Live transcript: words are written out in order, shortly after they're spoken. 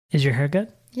Is your hair good?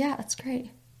 Yeah, it's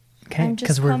great. Okay,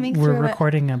 because we're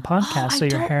recording a podcast, so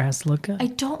your hair has to look good. I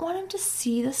don't want him to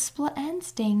see the split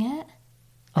ends, dang it.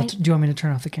 Do you want me to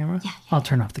turn off the camera? Yeah. I'll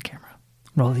turn off the camera.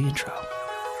 Roll the intro.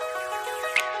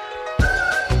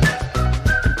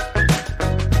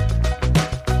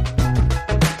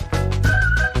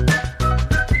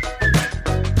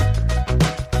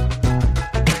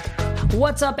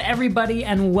 What's up, everybody,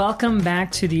 and welcome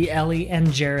back to the Ellie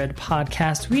and Jared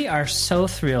podcast. We are so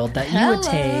thrilled that you would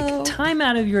take time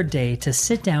out of your day to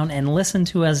sit down and listen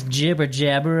to us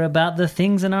jibber-jabber about the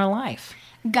things in our life.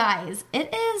 Guys,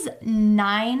 it is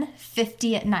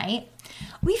 9:50 at night.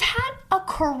 We've had a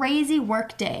crazy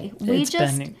work day. It's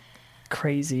been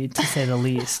crazy, to say the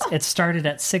least. It started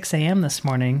at 6 a.m. this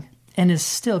morning and is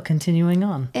still continuing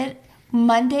on.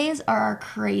 Mondays are our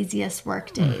craziest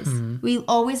work days. Mm-hmm. We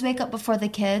always wake up before the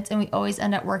kids, and we always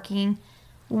end up working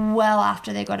well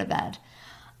after they go to bed.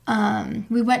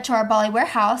 We went to our Bali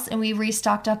warehouse, and we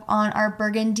restocked up on our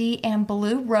burgundy and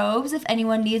blue robes. If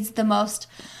anyone needs the most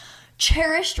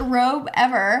cherished robe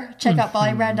ever, check out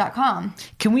BaliBrand.com.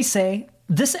 Can we say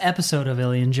this episode of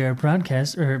Ellie and Jared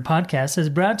podcast is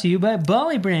brought to you by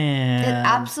Bali Brand? It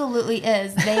absolutely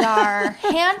is. They are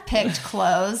hand-picked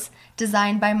clothes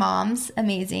designed by moms.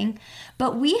 Amazing.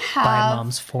 But we have... By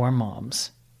moms, for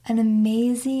moms. An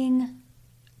amazing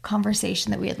conversation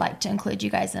that we'd like to include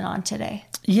you guys in on today.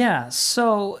 Yeah,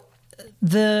 so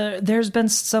there's been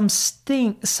some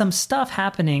stuff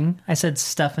happening. I said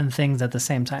stuff and things at the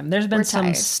same time. There's been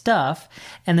some stuff,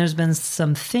 and there's been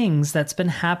some things that's been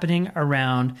happening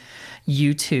around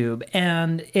YouTube.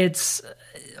 And it's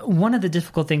one of the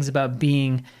difficult things about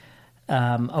being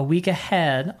a week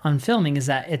ahead on filming is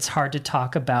that it's hard to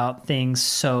talk about things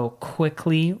so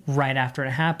quickly right after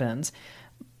it happens.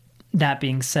 That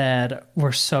being said,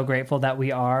 we're so grateful that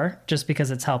we are, just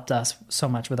because it's helped us so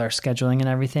much with our scheduling and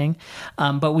everything.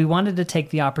 But we wanted to take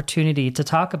the opportunity to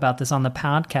talk about this on the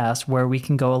podcast where we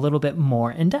can go a little bit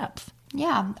more in depth.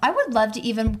 Yeah, I would love to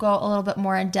even go a little bit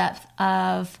more in depth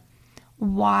of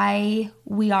why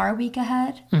we are a week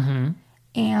ahead. Mm-hmm.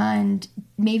 And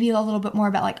maybe a little bit more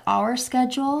about like our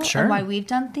schedule and why we've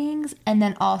done things, and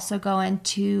then also go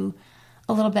into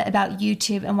a little bit about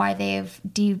YouTube and why they've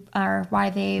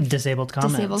disabled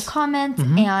comments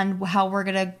mm-hmm. and how we're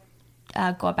gonna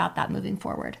go about that moving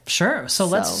forward. Sure. So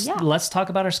let's talk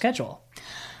about our schedule.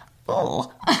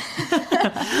 Oh,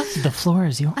 the floor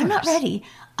is yours. I'm not ready.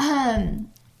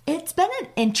 It's been an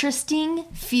interesting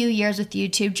few years with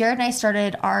YouTube. Jared and I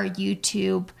started our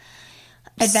YouTube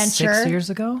adventure 6 years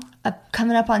ago,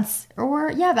 coming up on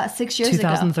about 6 years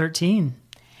 2013.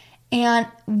 And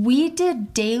we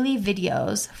did daily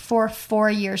videos for 4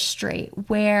 years straight,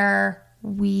 where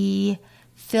we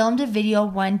filmed a video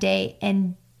one day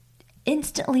and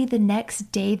instantly the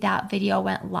next day that video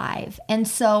went live. And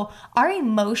so our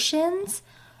emotions,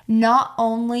 not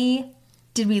only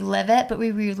did we live it, but we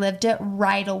relived it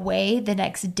right away the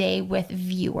next day with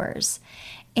viewers.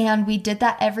 And we did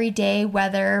that every day,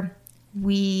 whether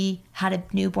we had a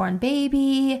newborn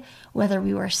baby, whether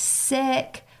we were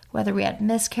sick, whether we had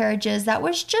miscarriages. That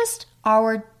was just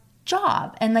our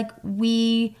job. And like,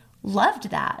 we loved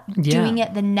that. Yeah. Doing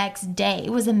it the next day. It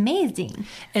was amazing.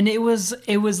 And it was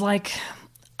like,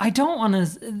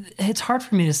 it's hard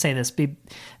for me to say this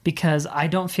because I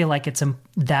don't feel like it's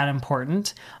that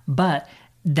important, but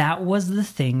that was the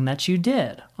thing that you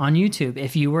did on YouTube.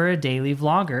 If you were a daily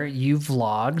vlogger, you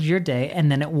vlogged your day and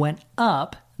then it went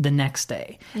up the next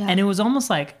day. Yeah. And it was almost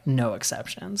like no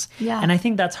exceptions. Yeah. And I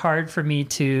think that's hard for me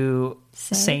to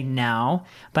say now,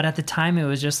 but at the time it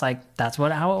was just like, that's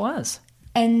how it was.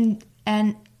 And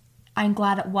I'm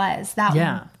glad it was.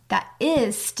 That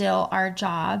is still our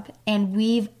job. And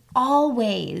we've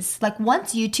always, like,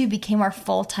 once YouTube became our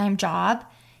full-time job,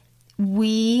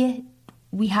 we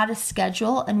had a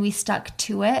schedule and we stuck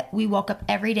to it. We woke up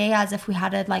every day as if we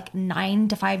had a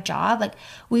 9-to-5 job. Like,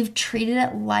 we've treated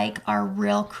it like our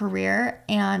real career,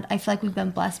 and I feel like we've been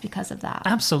blessed because of that.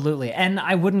 Absolutely. And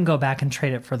I wouldn't go back and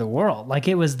trade it for the world. Like,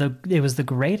 it was the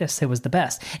greatest. It was the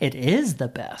best. It is the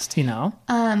best, you know?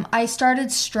 I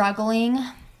started struggling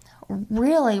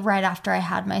really right after I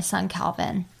had my son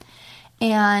Calvin.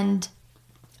 And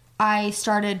I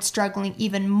started struggling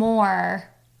even more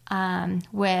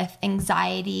with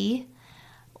anxiety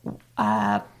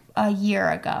a year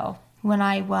ago when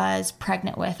I was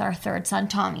pregnant with our third son,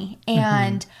 Tommy.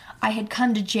 And I had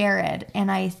come to Jared and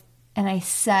I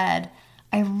said,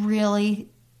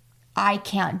 I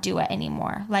can't do it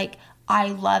anymore. Like, I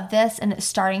love this, and it's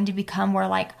starting to become where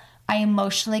like I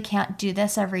emotionally can't do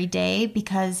this every day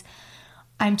because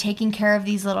I'm taking care of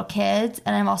these little kids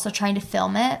and I'm also trying to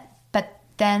film it. But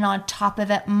then on top of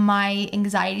it, my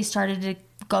anxiety started to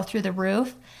go through the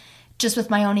roof just with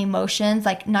my own emotions,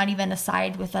 like not even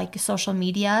aside with like social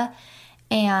media.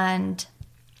 And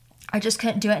I just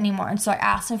couldn't do it anymore. And so I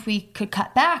asked if we could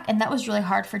cut back, and that was really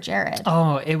hard for Jared.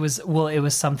 Oh, it was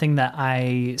something that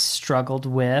I struggled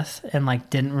with and like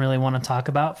didn't really want to talk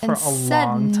about for a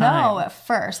long time. No at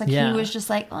first. Like he was just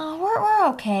like, "Oh, we're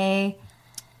okay."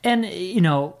 And you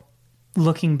know,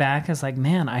 looking back, I was like,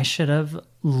 man, I should have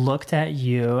looked at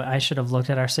you. I should have looked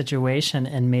at our situation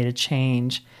and made a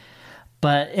change.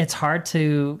 But it's hard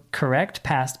to correct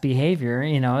past behavior.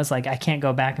 You know, it's like I can't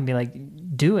go back and be like,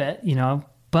 do it, you know.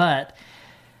 But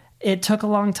it took a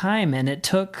long time, and it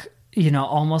took, you know,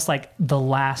 almost like the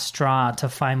last straw to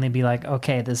finally be like,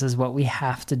 okay, this is what we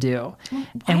have to do. What?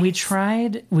 And we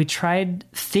tried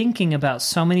thinking about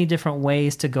so many different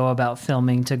ways to go about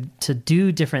filming, to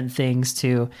do different things,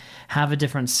 to have a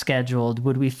different schedule.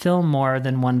 Would we film more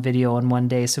than one video in one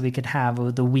day so we could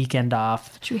have the weekend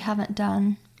off? Which we haven't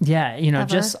done. Yeah, you know,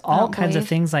 just all kinds of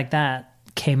things like that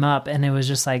came up, and it was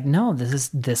just like, no,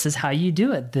 this is how you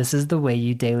do it. This is the way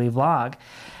you daily vlog.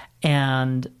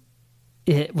 And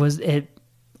it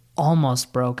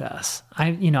almost broke us.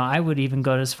 I would even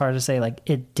go as far as to say like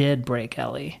it did break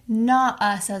Ellie. Not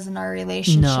us as in our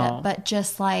relationship, but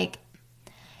just like,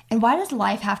 and why does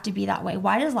life have to be that way?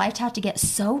 Why does life have to get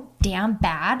so damn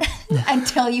bad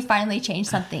until you finally change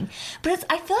something? But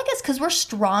I feel like it's because we're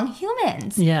strong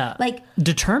humans. Yeah. Like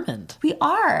determined. We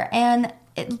are. And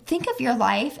think of your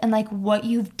life and like what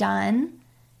you've done,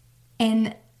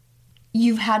 and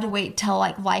you've had to wait till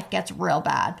like life gets real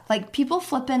bad. Like people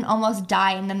flipping almost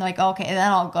die, and then like, okay,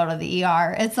 then I'll go to the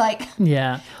ER. It's like,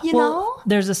 yeah, you know,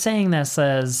 there's a saying that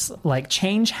says like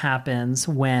change happens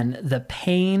when the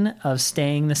pain of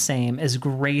staying the same is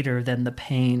greater than the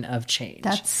pain of change.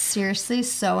 That's seriously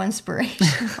so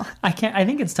inspirational. I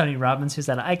think it's Tony Robbins who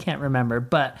said it. I can't remember,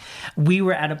 but we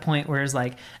were at a point where it's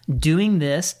like doing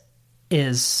this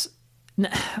is,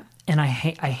 and I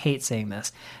hate saying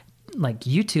this, like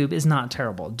YouTube is not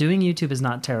terrible. Doing YouTube is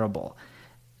not terrible.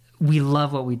 We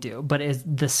love what we do, but it's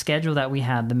the schedule that we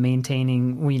had, the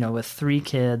maintaining, you know, with 3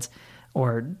 kids,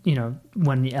 or, you know,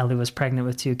 when Ellie was pregnant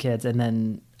with 2 kids, and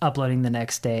then uploading the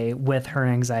next day with her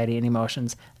anxiety and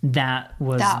emotions, that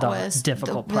was the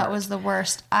difficult part. That was the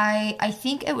worst. I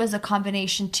think it was a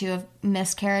combination too of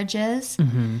miscarriages,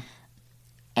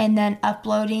 and then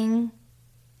uploading.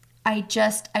 I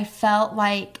felt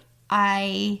like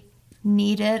I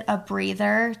needed a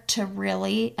breather to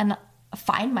really and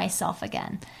find myself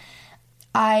again.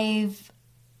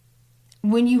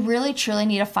 When you really truly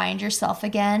need to find yourself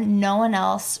again, no one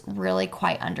else really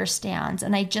quite understands.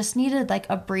 And I just needed like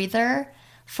a breather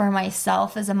for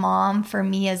myself as a mom, for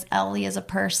me as Ellie as a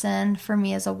person, for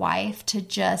me as a wife, to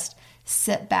just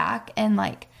sit back and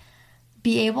like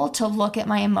be able to look at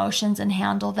my emotions and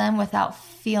handle them without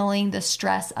feeling the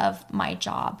stress of my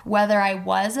job. Whether I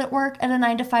was at work at a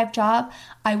 9-to-5 job,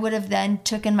 I would have then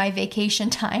taken my vacation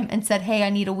time and said, hey,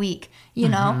 I need a week, you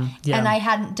know? Yeah. And I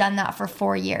hadn't done that for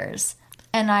 4 years.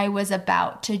 And I was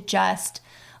about to just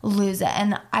lose it.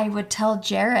 And I would tell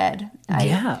Jared,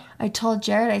 I told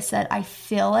Jared, I said, I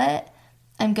feel it.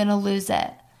 I'm going to lose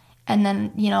it. And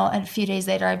then, you know, a few days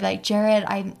later, I'd be like, Jared,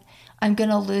 I'm going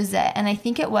to lose it. And I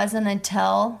think it wasn't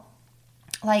until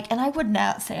like, and I would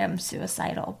not say I'm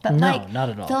suicidal, but no, like not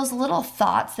at all. Those little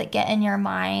thoughts that get in your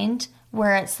mind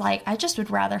where it's like, I just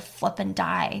would rather flip and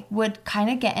die, would kind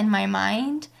of get in my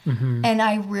mind. And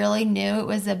I really knew it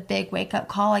was a big wake up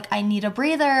call. Like I need a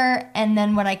breather. And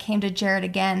then when I came to Jared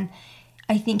again,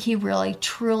 I think he really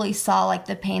truly saw like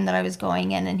the pain that I was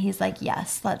going in. And he's like,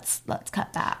 yes, let's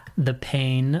cut back. The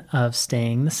pain of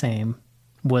staying the same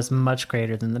was much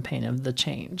greater than the pain of the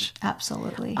change.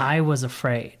 Absolutely. I was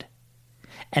afraid.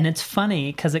 And it's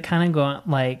funny because it kind of go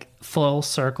like full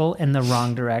circle in the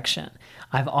wrong direction.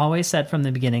 I've always said from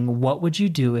the beginning, what would you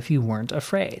do if you weren't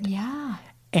afraid? Yeah.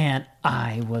 And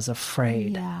I was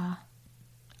afraid. Yeah.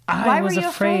 Why were you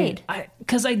afraid?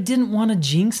 Because I didn't want to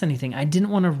jinx anything. I didn't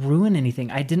want to ruin anything.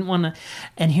 I didn't want to.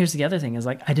 And here's the other thing is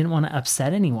like, I didn't want to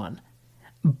upset anyone.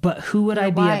 But who would I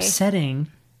be upsetting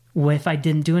if I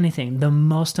didn't do anything? The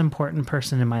most important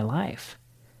person in my life.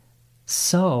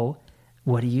 So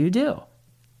what do?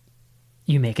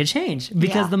 You make a change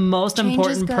because the most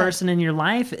important person in your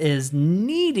life is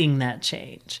needing that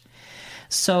change.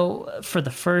 So for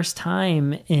the first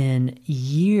time in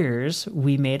years,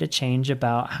 we made a change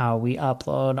about how we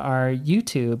upload our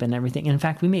YouTube and everything. In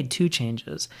fact, we made 2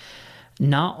 changes.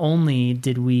 Not only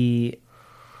did we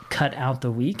cut out the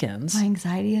weekends. My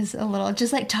anxiety is a little,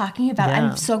 just like talking about it.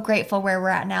 I'm so grateful where we're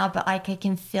at now, but like I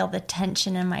can feel the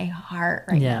tension in my heart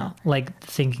right now. Like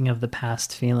thinking of the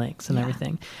past feelings and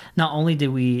everything. Not only did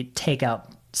we take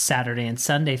out Saturday and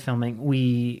Sunday filming,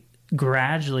 we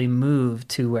gradually moved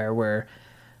to where we're,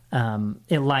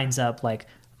 it lines up like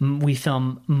we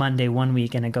film Monday one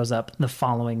week and it goes up the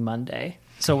following Monday.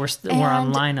 So we're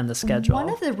online on the schedule. One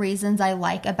of the reasons I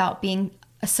like about being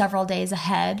several days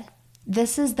ahead,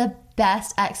 this is the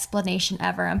best explanation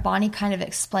ever. And Bonnie kind of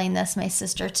explained this, my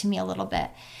sister, to me a little bit.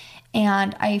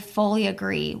 And I fully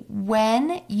agree.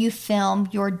 When you film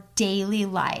your daily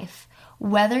life,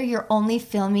 whether you're only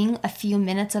filming a few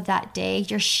minutes of that day,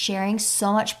 you're sharing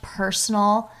so much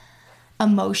personal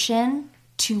emotion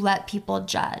to let people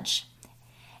judge.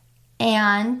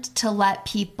 And to let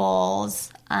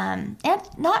people's, and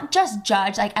not just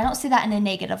judge, like I don't see that in a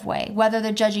negative way, whether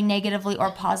they're judging negatively or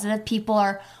positive, people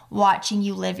are watching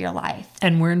you live your life.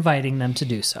 And we're inviting them to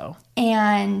do so.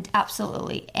 And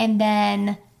absolutely. And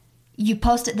then you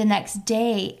post it the next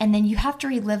day and then you have to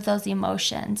relive those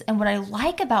emotions. And what I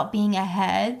like about being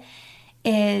ahead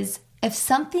is if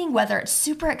something, whether it's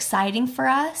super exciting for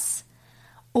us,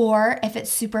 or if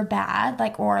it's super bad,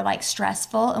 or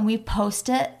stressful, and we post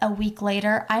it a week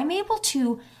later, I'm able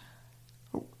to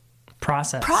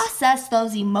process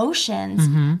those emotions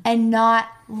and not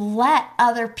let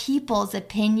other people's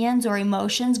opinions or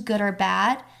emotions, good or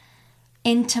bad,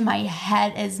 into my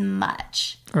head as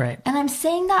much. Right. And I'm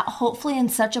saying that hopefully in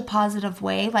such a positive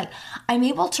way. Like I'm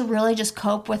able to really just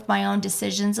cope with my own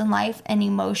decisions in life and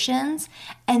emotions.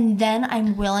 And then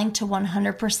I'm willing to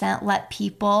 100% let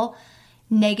people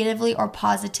negatively or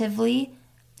positively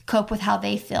cope with how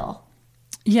they feel.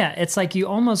 Yeah, it's like you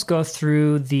almost go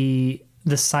through the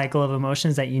cycle of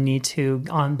emotions that you need to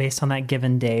based on that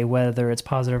given day, whether it's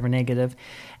positive or negative.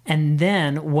 And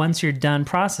then once you're done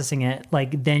processing it,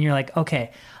 then you're like,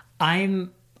 okay,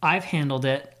 I've handled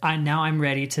it. Now I'm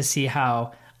ready to see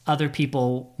how other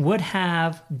people would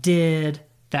have, did,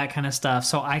 that kind of stuff,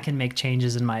 so I can make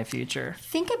changes in my future.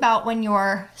 Think about when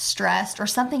you're stressed or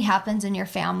something happens in your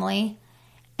family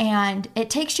and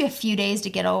it takes you a few days to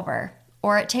get over,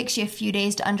 or it takes you a few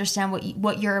days to understand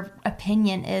what your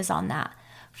opinion is on that.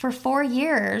 For 4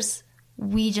 years,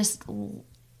 we just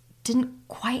didn't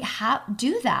quite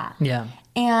do that. Yeah.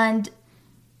 And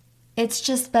it's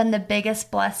just been the biggest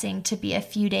blessing to be a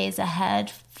few days ahead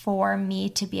for me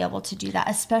to be able to do that,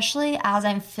 especially as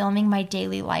I'm filming my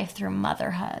daily life through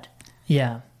motherhood.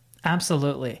 Yeah.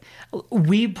 Absolutely.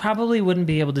 We probably wouldn't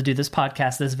be able to do this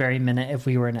podcast this very minute if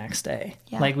we were next day.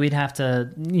 Yeah. We'd have to,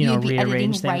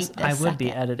 rearrange things. I would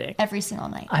be editing every single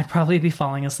night. I'd probably be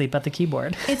falling asleep at the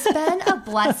keyboard. It's been a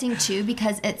blessing too,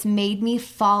 because it's made me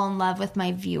fall in love with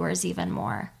my viewers even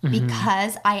more,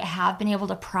 because I have been able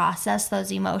to process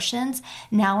those emotions.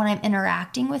 Now when I'm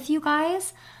interacting with you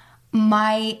guys,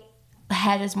 my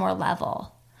head is more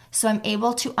level. So I'm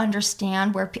able to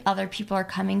understand where other people are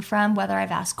coming from, whether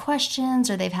I've asked questions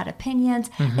or they've had opinions.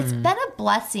 It's been a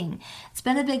blessing. It's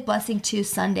been a big blessing too,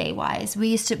 Sunday-wise.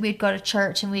 We'd go to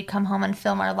church and we'd come home and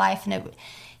film our life, and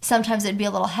sometimes it'd be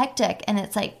a little hectic. And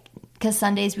it's like, because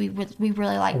Sundays we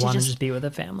really like to just be with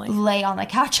the family, lay on the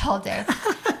couch all day.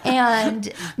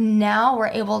 And now we're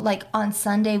able, on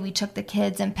Sunday, we took the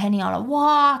kids and Penny on a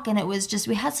walk, and it was just,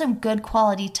 we had some good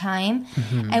quality time.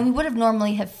 And we would have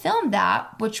normally have filmed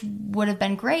that, which would have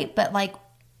been great, but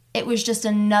it was just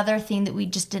another thing that we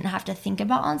just didn't have to think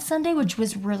about on Sunday, which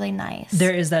was really nice.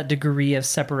 There is that degree of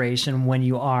separation when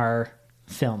you are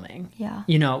filming. Yeah.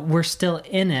 We're still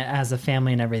in it as a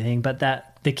family and everything, but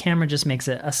the camera just makes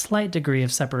it a slight degree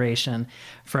of separation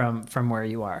from where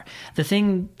you are. The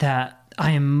thing that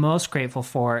I am most grateful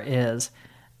for is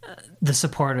the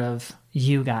support of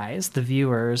you guys, the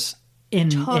viewers, in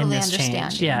this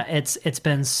change. Yeah, it's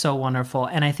been so wonderful.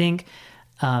 And I think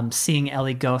seeing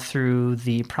Ellie go through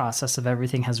the process of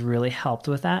everything has really helped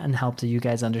with that and helped you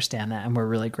guys understand that. And we're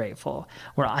really grateful.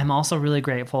 I'm also really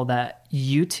grateful that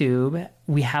YouTube,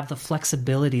 we have the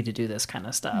flexibility to do this kind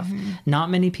of stuff. Not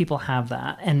many people have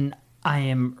that. And I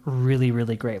am really,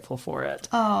 really grateful for it.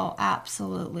 Oh,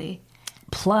 absolutely.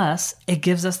 Plus, it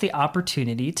gives us the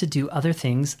opportunity to do other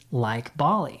things like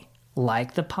Bali,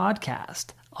 like the podcast.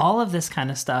 All of this kind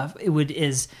of stuff,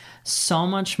 is so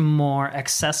much more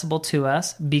accessible to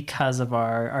us because of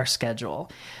our schedule.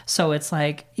 So it's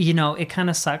like, it kind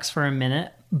of sucks for a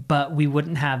minute, but we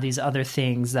wouldn't have these other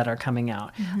things that are coming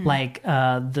out. Like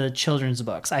the children's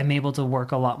books. I'm able to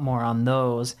work a lot more on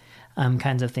those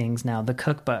kinds of things now. The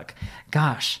cookbook.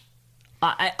 Gosh.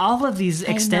 All of these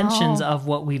extensions of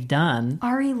what we've done.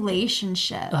 Our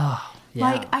relationship. Yeah.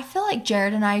 Like, I feel like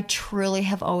Jared and I truly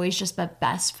have always just been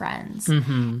best friends.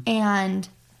 And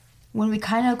when we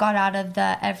kind of got out of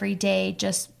the everyday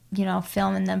just,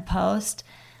 film and then post,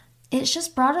 it's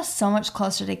just brought us so much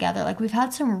closer together. Like, we've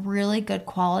had some really good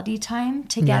quality time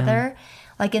together,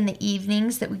 like in the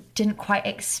evenings that we didn't quite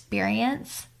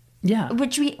experience. Yeah.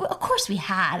 Which of course we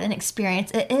had an experience.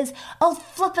 It is a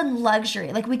flippin'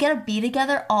 luxury. Like, we get to be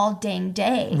together all dang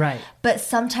day. Right. But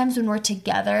sometimes when we're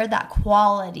together, that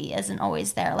quality isn't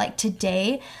always there. Like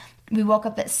today, we woke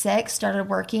up at 6, started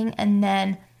working, and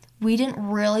then we didn't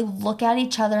really look at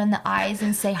each other in the eyes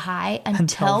and say hi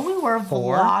until we were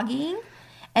 4? Vlogging.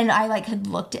 And I had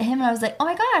looked at him and I was like, oh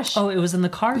my gosh. Oh, it was in the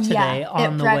car today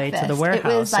on the way to the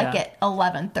warehouse. It was at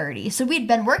 11:30. So we'd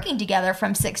been working together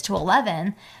from 6 to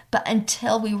 11, but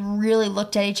until we really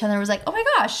looked at each other, it was like, oh my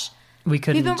gosh. We've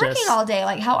been working all day.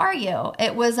 Like, how are you?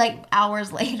 It was like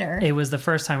hours later. It was the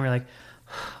first time we were like,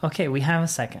 okay, we have a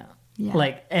second.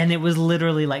 Yeah. And it was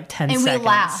literally 10 seconds. And we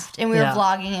laughed and we were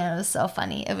vlogging and it was so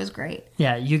funny. It was great.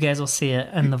 Yeah, you guys will see it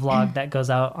in the vlog that goes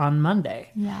out on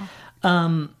Monday. Yeah.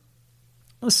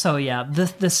 So yeah,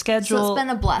 the schedule So it's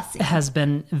been a blessing. has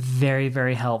been very,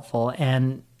 very helpful.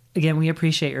 And again, we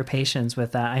appreciate your patience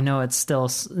with that. I know it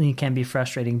can be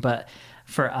frustrating, but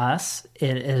for us,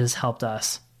 it has helped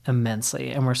us immensely.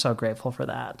 And we're so grateful for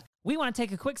that. We want to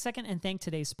take a quick second and thank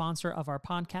today's sponsor of our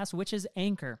podcast, which is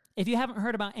Anchor. If you haven't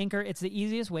heard about Anchor, it's the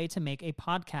easiest way to make a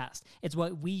podcast. It's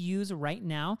what we use right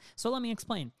now. So let me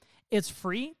explain. It's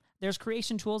free. There's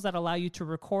creation tools that allow you to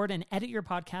record and edit your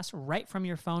podcast right from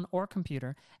your phone or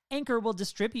computer. Anchor will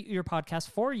distribute your podcast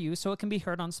for you so it can be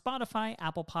heard on Spotify,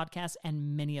 Apple Podcasts,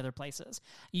 and many other places.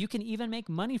 You can even make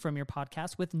money from your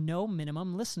podcast with no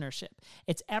minimum listenership.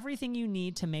 It's everything you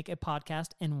need to make a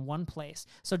podcast in one place.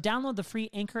 So download the free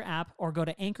Anchor app or go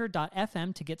to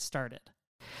anchor.fm to get started.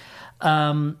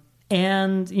 And,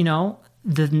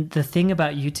 the thing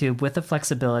about YouTube with the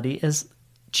flexibility is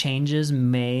changes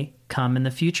may come in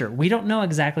the future. We don't know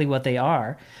exactly what they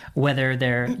are, whether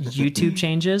they're YouTube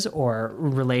changes or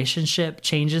relationship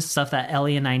changes, stuff that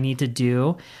Ellie and I need to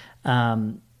do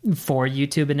for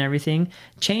YouTube and everything.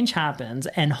 Change happens,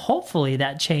 and hopefully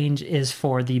that change is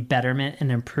for the betterment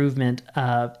and improvement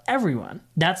of everyone.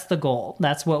 That's the goal.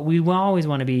 That's what we always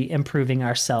want to be, improving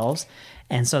ourselves.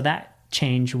 And so that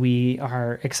change we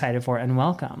are excited for and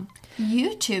welcome.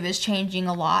 YouTube is changing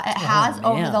a lot. It has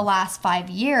over the last 5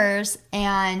 years,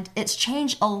 and it's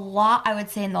changed a lot, I would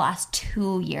say, in the last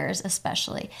 2 years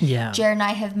especially. Yeah. Jared and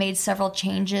I have made several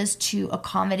changes to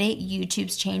accommodate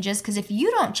YouTube's changes, because if you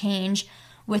don't change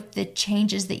with the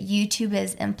changes that YouTube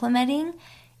is implementing,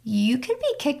 you could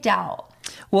be kicked out.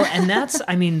 Well, and that's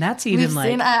even We've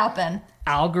seen that happen.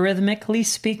 Algorithmically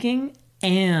speaking,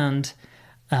 and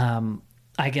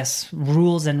I guess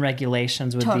rules and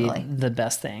regulations would be the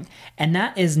best thing. And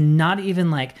that is not even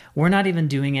we're not even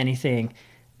doing anything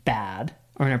bad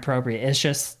or inappropriate. It's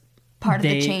just part of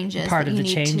the changes part that of you the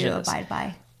need changes to abide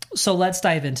by. So let's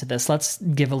dive into this. Let's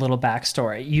give a little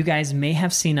backstory. You guys may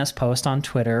have seen us post on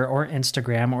Twitter or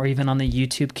Instagram or even on the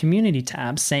YouTube community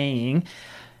tab saying,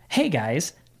 hey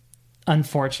guys,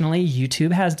 unfortunately,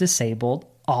 YouTube has disabled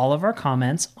all of our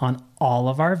comments on all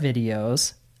of our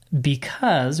videos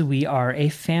because we are a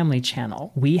family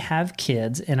channel. We have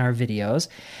kids in our videos,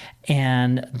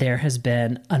 and there has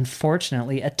been,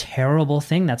 unfortunately, a terrible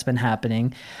thing that's been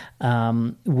happening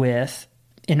with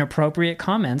inappropriate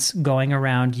comments going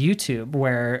around YouTube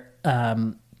where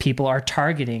people are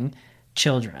targeting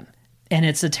children. And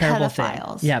it's a terrible thing.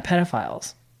 Yeah,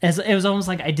 pedophiles. It was almost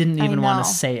like I didn't even want to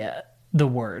say it, the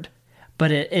word.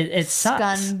 But it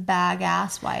sucks. Scumbag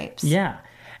ass wipes. Yeah.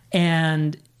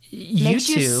 And makes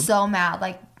YouTube, you so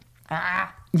mad,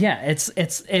 yeah,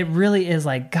 it really is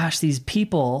gosh, these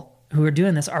people who are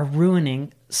doing this are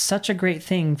ruining such a great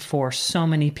thing for so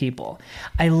many people.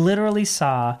 I literally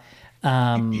saw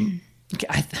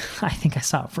I think I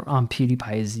saw it on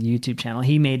PewDiePie's YouTube channel.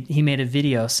 He made a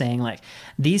video saying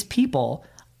these people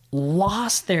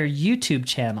lost their YouTube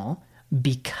channel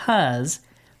because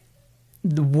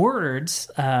the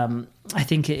words I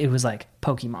think it was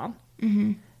Pokemon.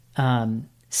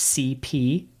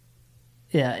 CP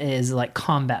is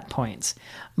combat points,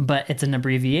 but it's an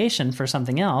abbreviation for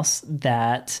something else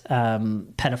that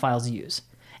pedophiles use.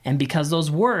 And because those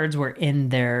words were in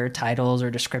their titles or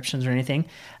descriptions or anything,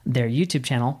 their YouTube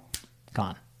channel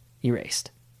gone,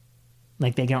 erased.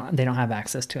 They don't have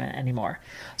access to it anymore.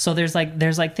 So there's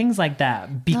things like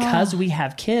that because we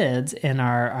have kids in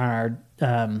our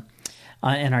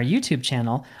YouTube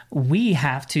channel. We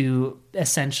have to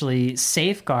essentially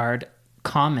safeguard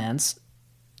comments,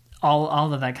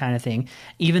 all of that kind of thing.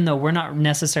 Even though we're not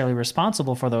necessarily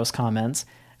responsible for those comments,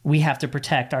 we have to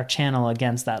protect our channel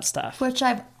against that stuff. Which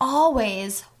I've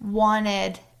always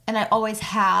wanted, and I always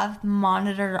have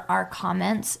monitored our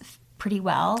comments pretty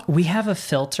well. We have a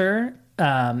filter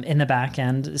in the back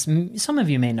end. Some of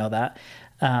you may know that.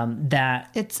 That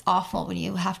it's awful when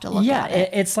you have to look at it.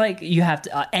 It's like you have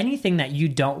to anything that you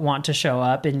don't want to show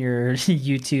up in your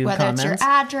YouTube whether comments. Whether it's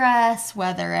your address,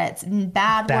 whether it's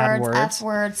bad words, F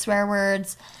words, swear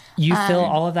words. You fill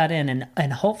all of that in,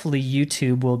 and hopefully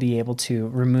YouTube will be able to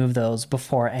remove those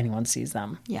before anyone sees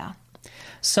them. Yeah.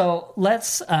 So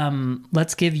let's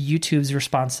give YouTube's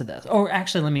response to this. Or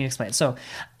actually, let me explain. So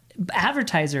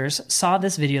advertisers saw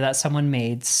this video that someone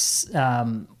made,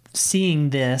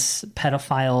 seeing this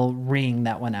pedophile ring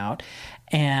that went out,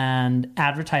 and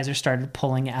advertisers started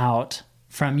pulling out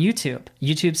from YouTube.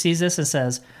 YouTube sees this and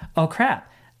says, "Oh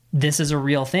crap, this is a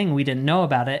real thing. We didn't know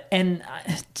about it." And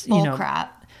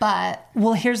crap. But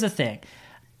well, here's the thing.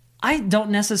 I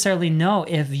don't necessarily know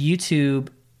if YouTube.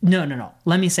 No.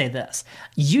 Let me say this.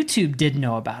 YouTube did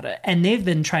know about it, and they've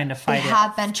been trying to fight it. They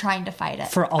have been trying to fight it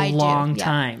for a long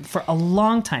time. For a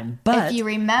long time. But if you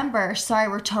remember, sorry,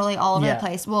 we're totally all over the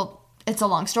place. Well, it's a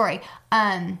long story.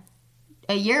 A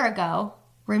year ago,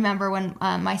 remember when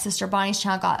my sister Bonnie's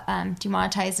channel got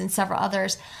demonetized, and several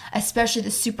others, especially the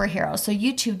superheroes. So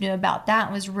YouTube knew about that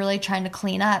and was really trying to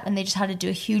clean up, and they just had to do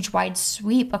a huge wide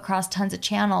sweep across tons of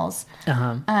channels.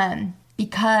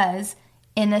 Because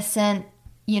innocent,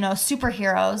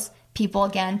 superheroes, people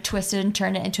again twisted and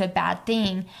turned it into a bad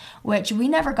thing, which we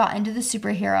never got into the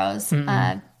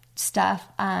superheroes stuff.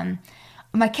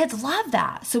 My kids love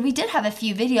that. So we did have a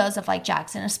few videos of like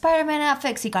Jackson in a Spider-Man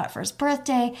outfit, 'cause he got it for his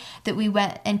birthday, that we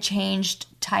went and changed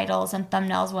titles and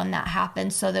thumbnails when that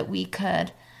happened so that we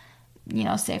could,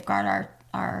 safeguard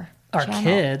our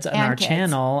kids and our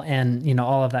channel and,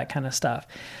 all of that kind of stuff.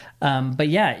 But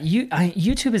yeah,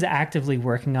 YouTube is actively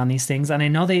working on these things. And I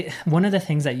know one of the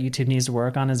things that YouTube needs to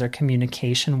work on is their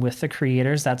communication with the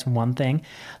creators. That's one thing.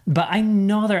 But I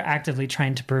know they're actively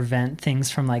trying to prevent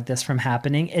things from like this from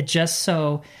happening. It just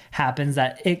so happens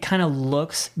that it kind of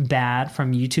looks bad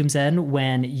from YouTube's end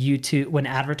when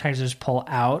advertisers pull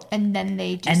out. And then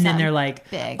they're like,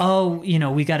 big. Oh,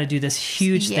 we got to do this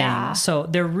huge thing. So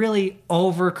they're really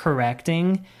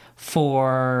overcorrecting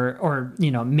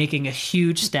making a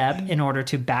huge step in order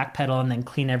to backpedal and then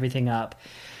clean everything up.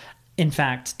 In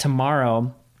fact,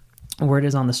 tomorrow, word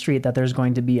is on the street that there's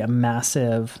going to be a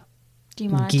massive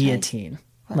guillotine.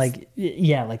 Like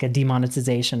a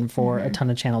demonetization for a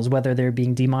ton of channels, whether they're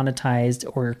being demonetized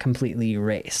or completely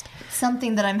erased.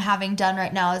 Something that I'm having done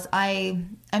right now is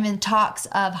I'm in talks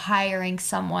of hiring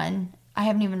someone. I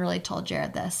haven't even really told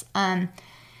Jared this,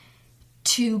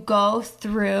 to go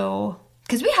through,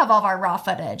 because we have all of our raw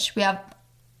footage. We have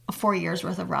 4 years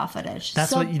worth of raw footage.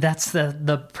 That's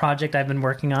the project I've been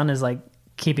working on, is like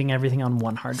keeping everything on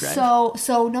one hard drive.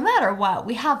 So no matter what,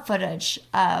 we have footage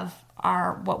of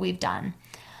what we've done.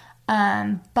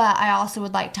 But I also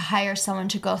would like to hire someone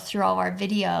to go through all of our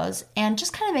videos and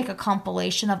just kind of make a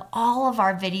compilation of all of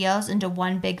our videos into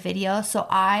one big video. So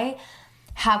I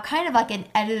have kind of like an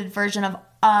edited version of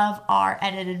our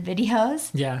edited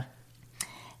videos. Yeah.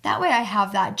 That way I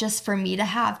have that just for me to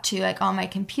have too, like on my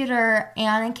computer,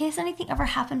 and in case anything ever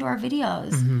happened to our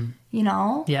videos,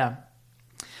 Yeah.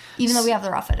 Even though we have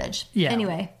the raw footage. Yeah.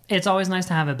 Anyway. It's always nice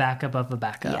to have a backup of a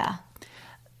backup. Yeah.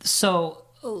 So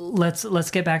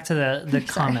let's get back to the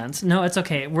comments. No, it's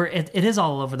okay. It is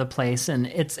all over the place, and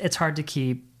it's hard to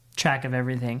keep track of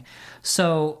everything.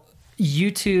 So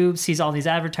YouTube sees all these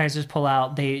advertisers pull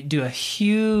out. They do a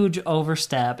huge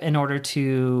overstep in order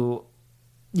to,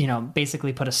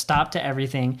 basically put a stop to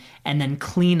everything and then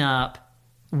clean up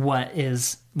what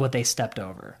they stepped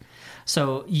over.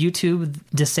 So YouTube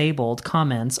disabled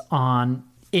comments on,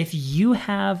 if you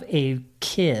have a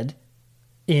kid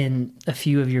in a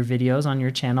few of your videos on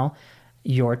your channel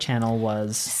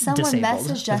was Someone disabled.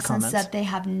 Messaged us and said they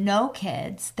have no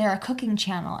kids. They're a cooking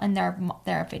channel, and their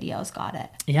videos got it.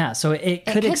 Yeah, so it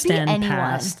could extend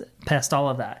past all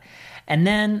of that. And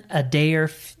then a day or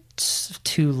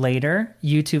two later,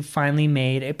 YouTube finally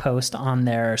made a post on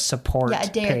their support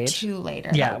page. Yeah, a day or two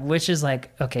later. Yeah, which is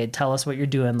like, okay, tell us what you're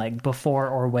doing, like before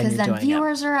or when you're doing it. Because then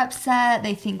viewers are upset.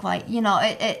 They think like,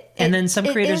 and then some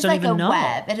creators don't even know.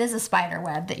 Web. It is a spider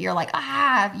web that you're like,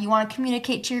 you want to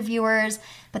communicate to your viewers,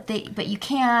 but you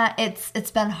can't.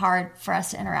 It's been hard for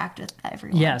us to interact with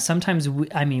everyone. Yeah, sometimes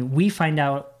we find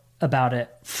out about it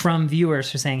from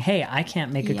viewers who are saying, hey, I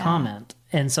can't make a comment.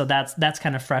 And so that's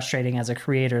kind of frustrating as a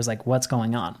creator, is like, what's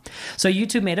going on? So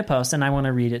YouTube made a post, and I want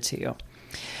to read it to you.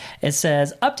 It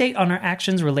says, update on our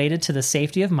actions related to the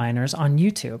safety of minors on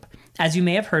YouTube. As you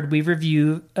may have heard, we've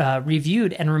reviewed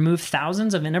and removed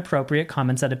thousands of inappropriate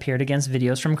comments that appeared against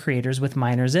videos from creators with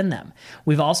minors in them.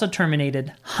 We've also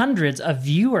terminated hundreds of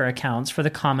viewer accounts for the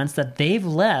comments that they've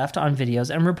left on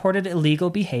videos and reported illegal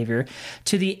behavior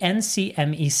to the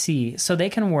NCMEC so they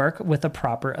can work with the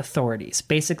proper authorities.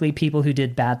 Basically, people who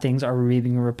did bad things are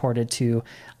being reported to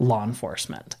law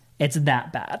enforcement. It's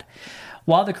that bad.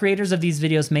 While the creators of these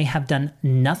videos may have done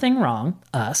nothing wrong,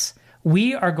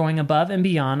 we are going above and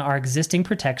beyond our existing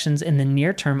protections in the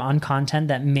near term on content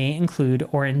that may include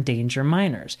or endanger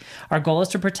minors. Our goal is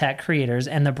to protect creators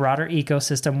and the broader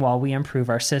ecosystem while we improve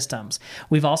our systems.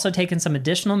 We've also taken some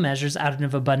additional measures out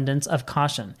of abundance of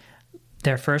caution.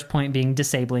 Their first point being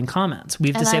disabling comments.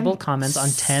 We've disabled comments on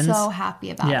tens. So happy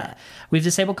about it. We've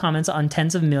disabled comments on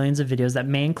tens of millions of videos that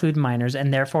may include minors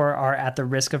and therefore are at the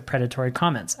risk of predatory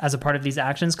comments. As a part of these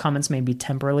actions, comments may be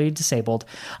temporarily disabled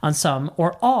on some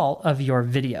or all of your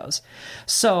videos.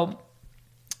 So,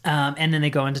 and then they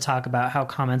go in to talk about how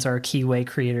comments are a key way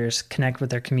creators connect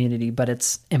with their community, but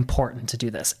it's important to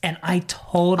do this. And I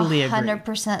totally agree.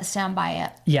 100% stand by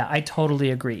it. Yeah, I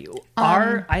totally agree.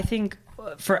 I think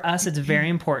for us, it's very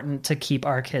important to keep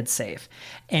our kids safe.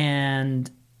 And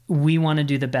we want to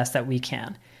do the best that we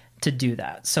can to do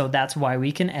that. So that's why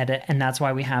we can edit, and that's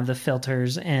why we have the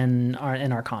filters in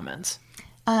our comments.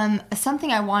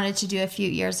 Something I wanted to do a few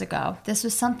years ago. This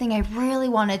was something I really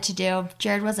wanted to do.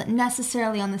 Jared wasn't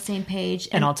necessarily on the same page.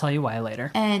 And I'll tell you why later.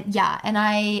 And yeah, and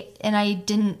I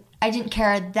didn't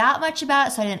care that much about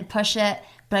it, so I didn't push it,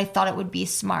 but I thought it would be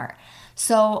smart.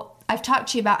 So I've talked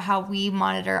to you about how we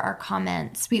monitor our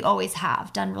comments. We always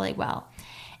have done really well.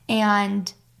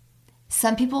 And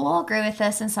some people will agree with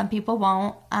this and some people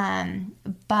won't.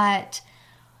 But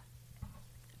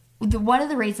one of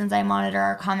the reasons I monitor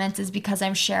our comments is because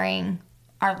I'm sharing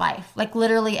our life, like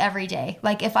literally every day.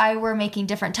 Like if I were making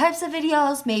different types of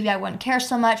videos, maybe I wouldn't care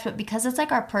so much. But because it's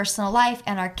like our personal life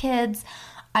and our kids,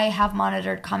 I have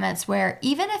monitored comments where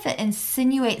even if it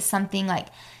insinuates something like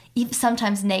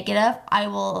sometimes negative, I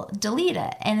will delete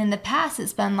it. And in the past,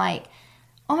 it's been like,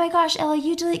 oh my gosh, Ella,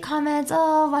 you delete comments.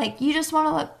 Oh, like you just want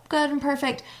to look good and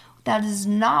perfect. That is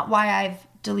not why I've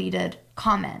deleted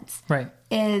comments. Right.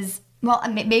 Well,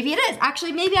 maybe it is.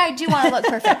 Actually, maybe I do want to look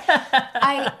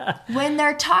perfect. When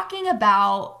they're talking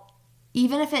about,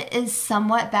 even if it is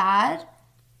somewhat bad,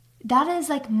 that is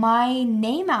like my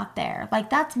name out there. Like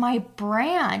that's my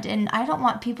brand. And I don't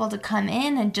want people to come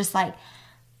in and just like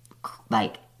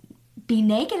be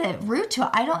negative, rude to it.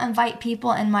 I don't invite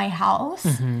people in my house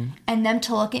and them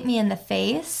to look at me in the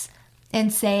face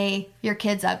and say, your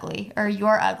kid's ugly or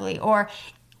you're ugly or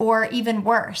even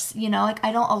worse, like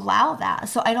I don't allow that.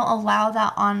 So I don't allow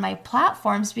that on my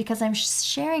platforms because I'm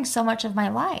sharing so much of my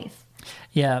life.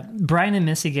 Yeah. Brian and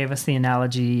Missy gave us the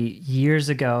analogy years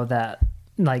ago that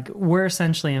like we're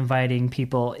essentially inviting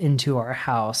people into our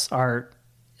house, our,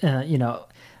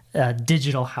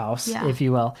 digital house, if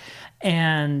you will.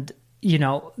 And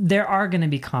there are going to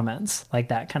be comments like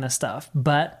that kind of stuff,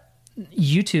 but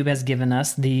YouTube has given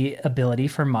us the ability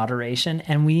for moderation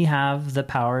and we have the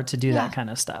power to do that kind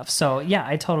of stuff. So yeah,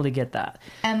 I totally get that.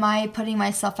 Am I putting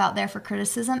myself out there for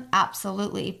criticism?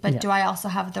 Absolutely. But do I also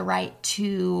have the right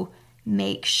to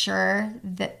make sure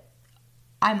that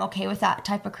I'm okay with that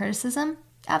type of criticism?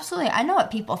 Absolutely. I know what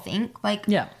people think. Like,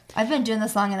 I've been doing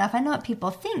this long enough. I know what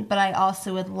people think, but I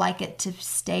also would like it to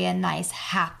stay a nice,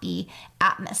 happy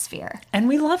atmosphere. And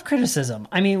we love criticism.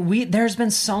 I mean, there's been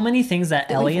so many things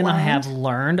that Ellie and I have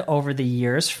learned over the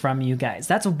years from you guys.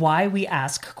 That's why we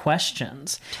ask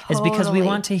questions. Is because we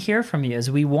want to hear from you. Is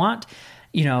we want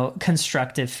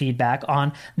constructive feedback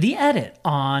on the edit,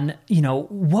 on,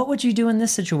 what would you do in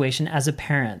this situation as a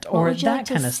parent or that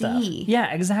kind of stuff.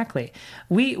 Yeah, exactly.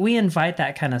 We invite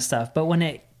that kind of stuff. But when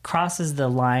it crosses the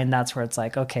line, that's where it's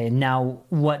like, okay, now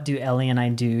what do Ellie and I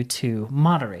do to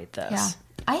moderate this? Yeah.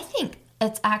 I think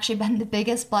it's actually been the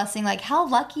biggest blessing. Like, how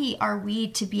lucky are we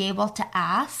to be able to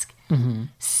ask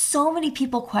so many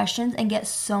people questions and get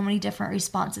so many different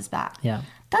responses back? Yeah.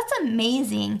 That's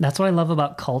amazing. That's what I love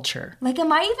about culture. Like,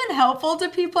 am I even helpful to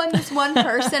people? I'm just one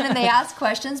person and they ask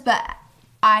questions, but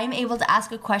I'm able to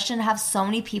ask a question and have so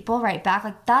many people write back.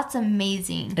 Like, that's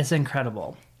amazing. It's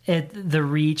incredible. The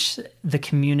reach, the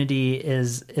community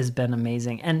has been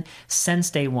amazing. And since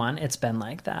day one, it's been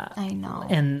like that. I know.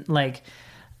 And like,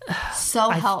 so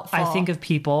helpful. I think of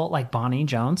people like Bonnie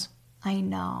Jones. I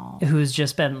know. Who's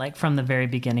just been like, from the very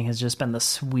beginning, has just been the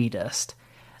sweetest.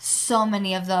 So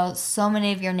many of those, so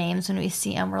many of your names when we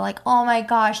see them, we're like, oh my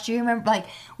gosh, do you remember? Like,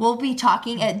 we'll be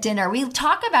talking at dinner. We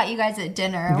talk about you guys at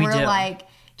dinner. And we're like,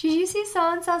 did you see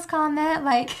so-and-so's comment?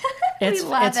 Like, it's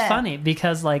funny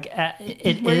because like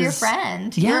we're your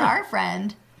friend. Yeah. You're our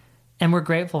friend. And we're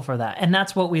grateful for that. And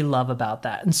that's what we love about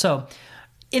that. And so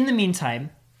in the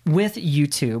meantime, with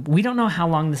YouTube, we don't know how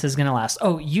long this is going to last.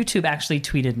 Oh, YouTube actually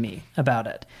tweeted me about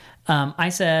it. I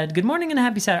said, good morning and a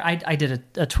happy Saturday. I did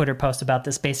a Twitter post about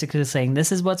this, basically saying,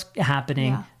 this is what's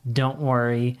happening. Yeah. Don't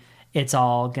worry. It's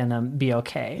all going to be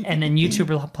okay. And then YouTube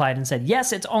replied and said,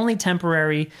 yes, it's only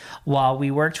temporary while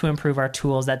we work to improve our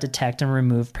tools that detect and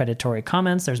remove predatory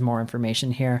comments. There's more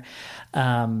information here.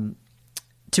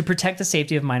 To protect the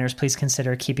safety of minors, please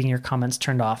consider keeping your comments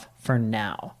turned off for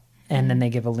now. And then they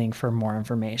give a link for more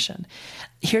information.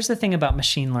 Here's the thing about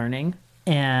machine learning.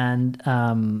 And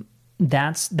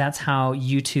that's how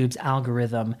YouTube's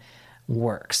algorithm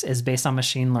works, is based on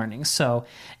machine learning. So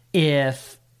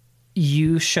if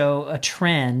you show a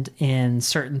trend in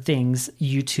certain things,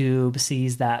 YouTube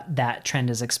sees that trend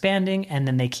is expanding, and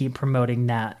then they keep promoting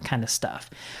that kind of stuff.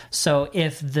 So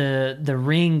if the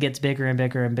ring gets bigger and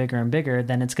bigger and bigger and bigger,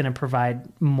 then it's going to provide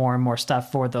more and more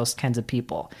stuff for those kinds of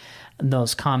people.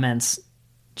 Those comments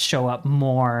show up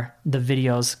more, the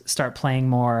videos start playing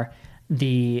more,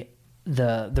 the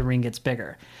ring gets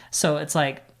bigger. So it's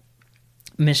like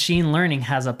machine learning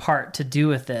has a part to do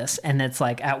with this. And it's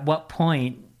like, at what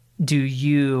point do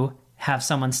you have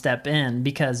someone step in?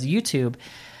 Because YouTube,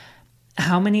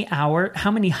 how many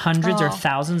hundreds or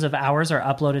thousands of hours are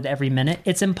uploaded every minute?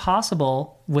 It's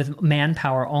impossible with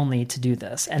manpower only to do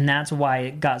this. And that's why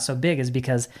it got so big, is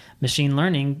because machine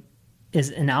learning is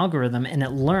an algorithm and it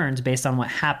learns based on what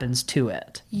happens to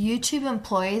it. YouTube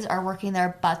employees are working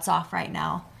their butts off right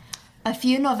now. A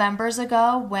few Novembers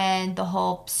ago, when the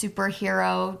whole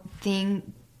superhero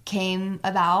thing came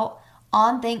about,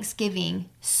 on Thanksgiving,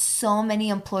 so many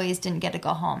employees didn't get to go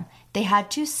home. They had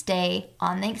to stay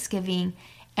on Thanksgiving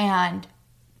and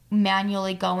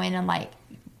manually go in and like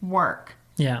work.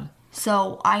 Yeah.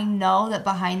 So I know that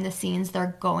behind the scenes,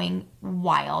 they're going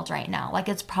wild right now. Like,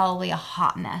 it's probably a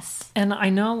hot mess. And I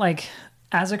know, like,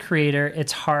 as a creator,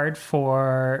 it's hard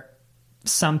for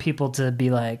some people to be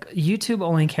like, YouTube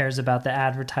only cares about the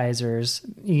advertisers,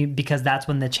 because that's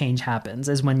when the change happens,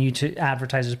 is when YouTube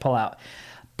advertisers pull out.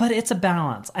 But it's a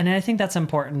balance. And I think that's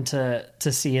important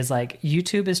to see, is like,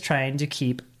 YouTube is trying to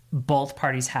keep both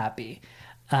parties happy.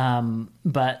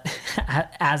 But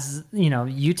as you know,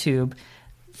 YouTube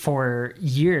for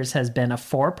years has been a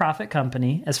for-profit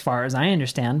company, as far as I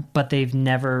understand, but they've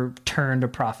never turned a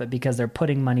profit because they're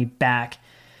putting money back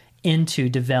into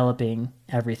developing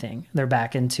everything. They're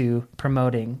back into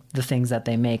promoting the things that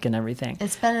they make and everything.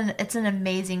 It's an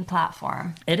amazing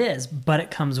platform. It is, but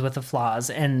it comes with the flaws.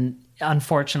 And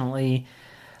unfortunately,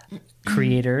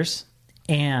 creators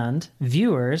and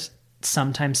viewers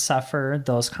sometimes suffer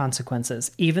those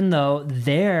consequences, even though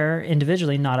they're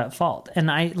individually not at fault.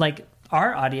 And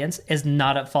our audience is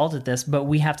not at fault at this, but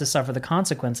we have to suffer the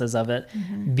consequences of it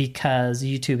because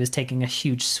YouTube is taking a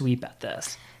huge sweep at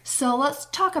this. So let's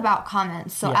talk about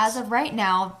comments. So yes. As of right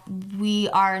now, we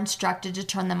are instructed to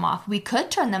turn them off. We could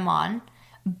turn them on,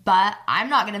 but I'm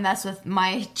not going to mess with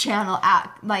my channel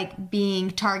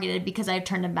being targeted because I've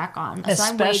turned them back on. So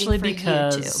especially I'm waiting for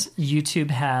because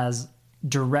YouTube has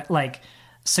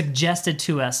suggested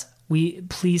to us,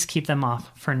 please keep them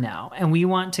off for now. And we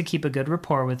want to keep a good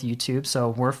rapport with YouTube, so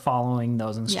we're following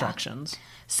those instructions. Yeah.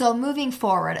 So moving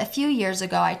forward, a few years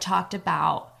ago, I talked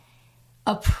about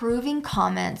approving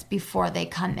comments before they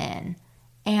come in.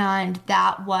 And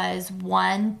that was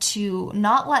one, to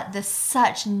not let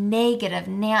such negative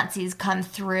Nancy's come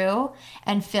through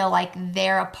and feel like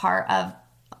they're a part of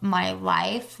my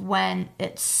life when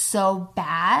it's so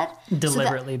bad.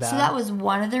 Deliberately bad. So that was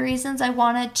one of the reasons I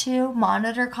wanted to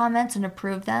monitor comments and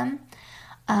approve them,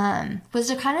 was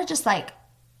to kind of just like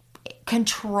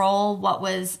control what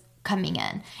was coming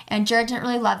in. And Jared didn't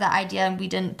really love that idea, and we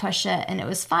didn't push it, and it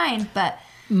was fine. But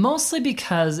mostly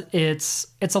because it's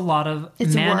a lot of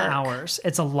man hours.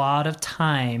 It's a lot of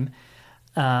time.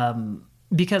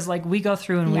 Because like we go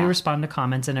through and we respond to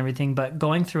comments and everything, but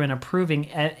going through and approving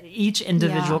each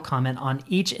individual comment on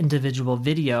each individual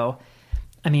video.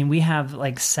 I mean, we have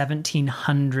like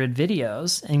 1,700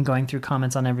 videos, and going through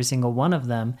comments on every single one of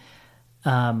them.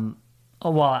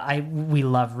 We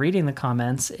love reading the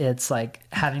comments. It's like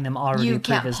having them already approved is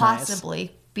nice. You can't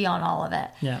possibly be on all of it.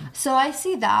 Yeah. So I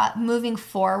see that moving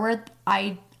forward,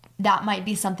 that might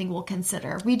be something we'll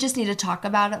consider. We just need to talk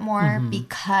about it more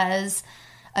because,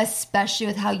 especially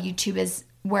with how YouTube is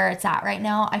where it's at right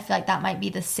now, I feel like that might be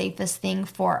the safest thing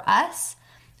for us,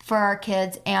 for our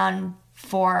kids, and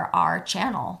for our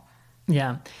channel.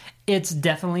 Yeah. It's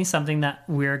definitely something that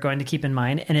we're going to keep in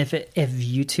mind. And if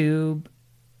YouTube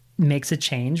makes a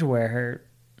change where,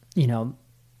 you know,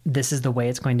 this is the way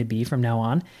it's going to be from now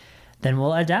on, then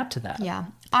we'll adapt to that. Yeah.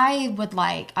 I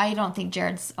don't think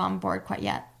Jared's on board quite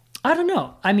yet. I don't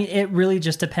know. I mean, it really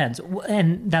just depends.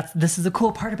 And this is the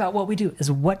cool part about what we do is,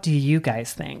 what do you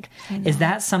guys think? Is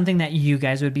that something that you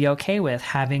guys would be okay with,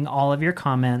 having all of your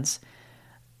comments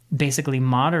basically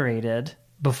moderated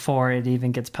before it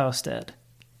even gets posted?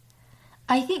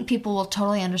 I think people will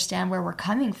totally understand where we're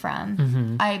coming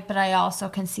from. But I also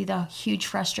can see the huge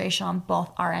frustration on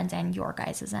both our ends and your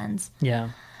guys' ends. Yeah.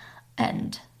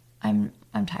 And I'm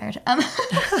tired.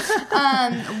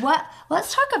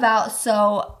 Let's talk about,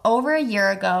 so over a year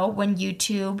ago when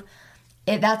YouTube,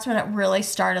 that's when it really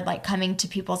started like coming to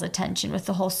people's attention with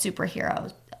the whole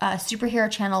superhero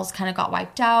channels kind of got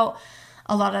wiped out.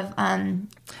 A lot of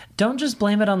don't just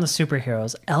blame it on the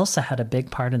superheroes. Elsa had a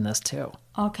big part in this too.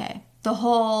 Okay. The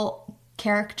whole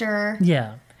character.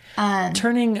 Yeah.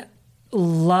 Turning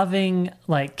loving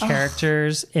like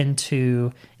characters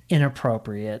into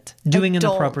inappropriate, doing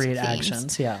adult inappropriate themes.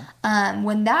 Actions. Yeah.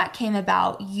 When that came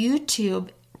about, YouTube,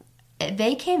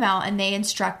 they came out and they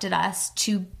instructed us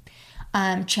to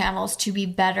channels to be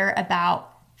better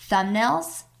about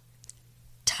thumbnails,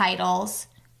 titles,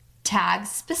 tags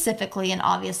specifically, and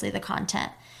obviously the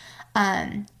content.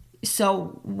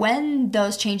 So when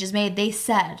those changes made, they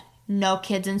said no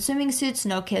kids in swimming suits,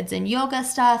 no kids in yoga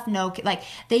stuff,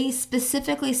 they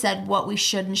specifically said what we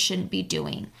should and shouldn't be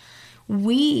doing.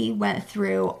 We went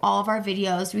through all of our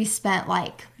videos. We spent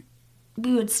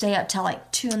we would stay up till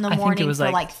 2 a.m. for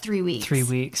 3 weeks. 3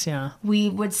 weeks, yeah. We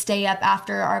would stay up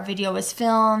after our video was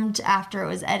filmed, after it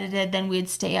was edited, then we'd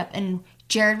stay up, and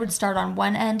Jared would start on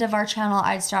one end of our channel,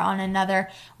 I'd start on another.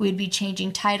 We'd be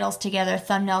changing titles together,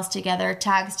 thumbnails together,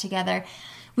 tags together.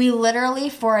 We literally,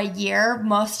 for a year,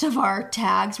 most of our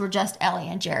tags were just Ellie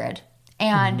and Jared.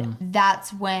 And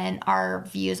that's when our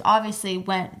views obviously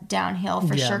went downhill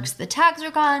for sure, because the tags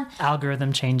are gone.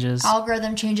 Algorithm changes.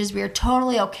 We are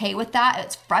totally okay with that.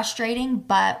 It's frustrating,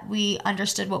 but we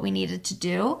understood what we needed to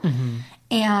do.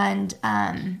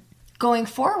 And going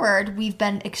forward, we've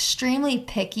been extremely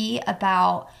picky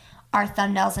about our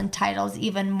thumbnails and titles,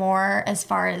 even more as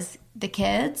far as the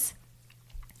kids.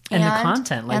 And the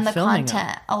content, filming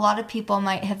it. A lot of people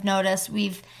might have noticed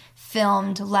we've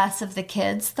filmed less of the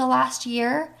kids the last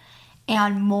year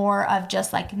and more of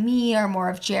just me or more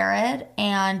of Jared.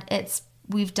 And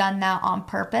we've done that on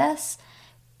purpose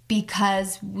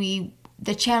because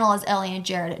the channel is Ellie and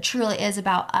Jared. It truly is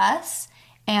about us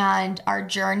and our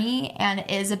journey, and it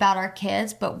is about our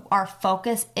kids, but our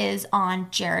focus is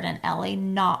on Jared and Ellie,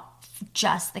 not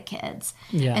just the kids.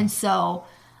 Yeah. And so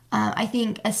I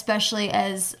think especially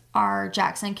as our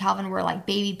Jackson and Calvin were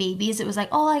babies, it was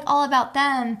all about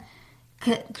them.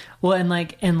 Well, and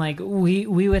we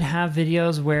would have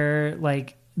videos where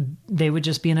they would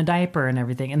just be in a diaper and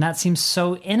everything, and that seems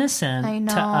so innocent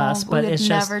to us, but it's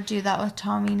just never do that with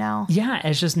Tommy now. Yeah,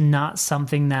 it's just not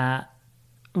something that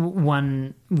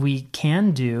we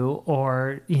can do,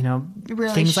 or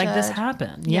really things like this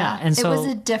happen. Yeah. And so it was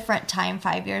a different time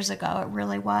 5 years ago. It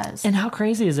really was. And how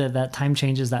crazy is it that time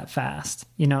changes that fast?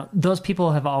 Those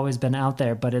people have always been out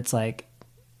there, but it's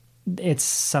it's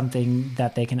something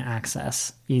that they can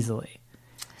access easily.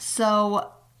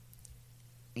 So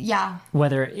yeah,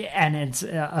 it's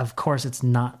of course it's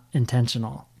not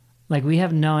intentional. We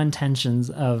have no intentions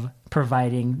of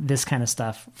providing this kind of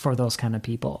stuff for those kind of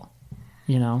people.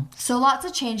 So lots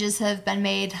of changes have been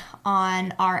made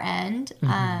on our end.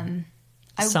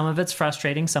 Some of it's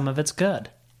frustrating, some of it's good.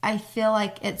 I feel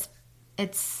like it's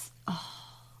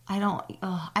I don't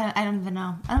even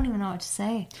know. I don't even know what to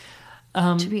say.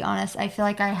 To be honest, I feel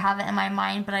like I have it in my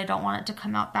mind, but I don't want it to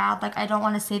come out bad. I don't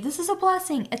want to say this is a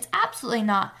blessing. It's absolutely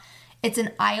not. It's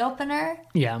an eye-opener.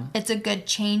 Yeah. It's a good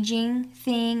changing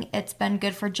thing. It's been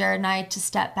good for Jared and I to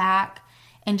step back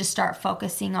and to start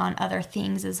focusing on other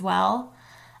things as well.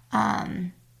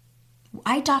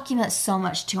 I document so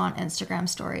much too on Instagram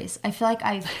stories. I feel like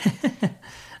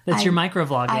That's your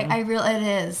microvlogging. It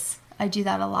is. I do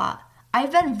that a lot.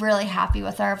 I've been really happy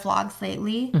with our vlogs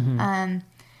lately.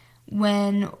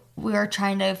 When we were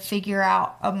trying to figure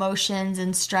out emotions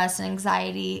and stress and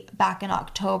anxiety back in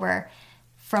October,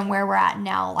 from where we're at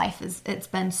now, it's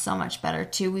been so much better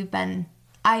too.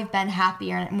 I've been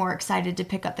happier and more excited to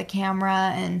pick up the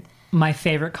camera. And my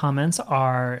favorite comments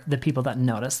are the people that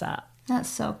notice that. That's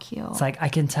so cute. It's I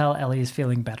can tell Ellie is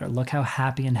feeling better. Look how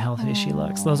happy and healthy she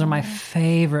looks. Those are my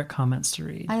favorite comments to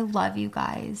read. I love you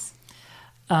guys.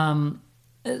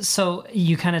 So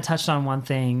you kind of touched on one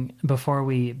thing before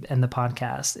we end the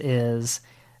podcast, is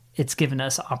it's given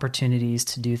us opportunities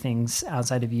to do things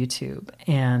outside of YouTube.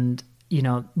 And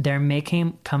there may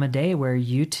come a day where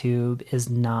YouTube is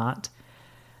not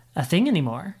a thing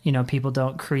anymore. People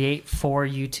don't create for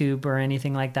YouTube or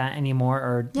anything like that anymore,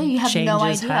 or you have no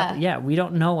idea. Yeah, we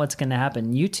don't know what's going to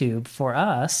happen. YouTube for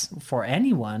us, for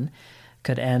anyone,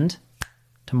 could end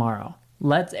tomorrow.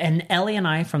 And Ellie and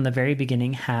I from the very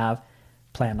beginning have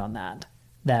planned on that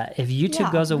if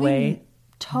YouTube goes away,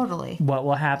 totally, what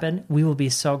will happen? We will be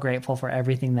so grateful for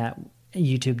everything that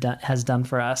YouTube has done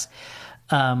for us.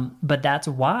 But that's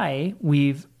why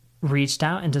we've reached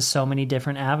out into so many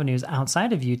different avenues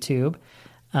outside of YouTube,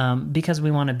 because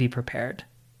we want to be prepared.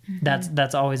 Mm-hmm.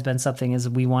 That's always been something, is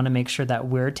we want to make sure that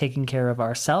we're taking care of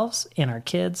ourselves and our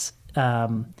kids,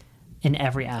 in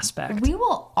every aspect. We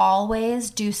will always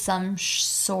do some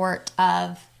sort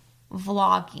of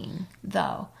vlogging,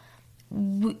 though.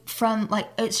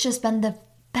 It's just been the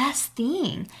best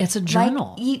thing. It's a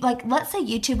journal. Let's say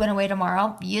YouTube went away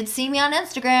tomorrow, you'd see me on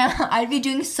Instagram. I'd be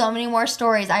doing so many more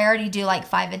stories. I already do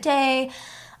 5 a day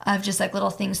of just little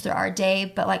things through our day.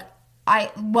 But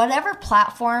whatever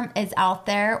platform is out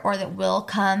there or that will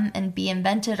come and be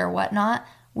invented or whatnot,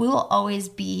 we will always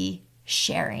be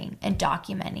sharing and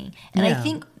documenting. And I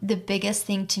think the biggest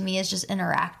thing to me is just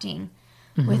interacting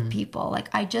with people.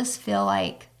 I just feel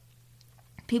like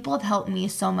people have helped me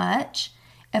so much.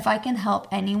 If I can help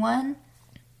anyone,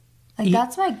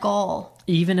 that's my goal.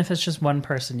 Even if it's just one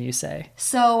person, you say.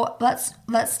 So let's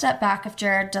step back, if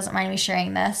Jared doesn't mind me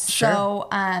sharing this. Sure. So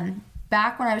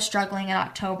back when I was struggling in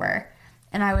October,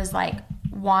 and I was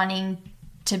wanting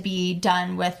to be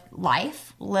done with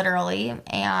life, literally,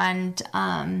 and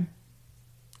I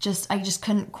just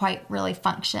couldn't quite really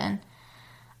function.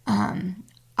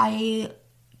 I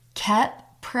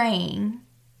kept praying.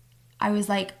 I was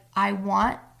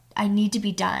I need to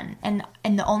be done. And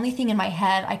the only thing in my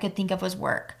head I could think of was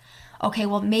work. Okay,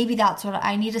 well, maybe that's what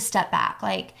I need to step back.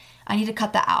 I need to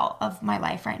cut that out of my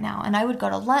life right now. And I would go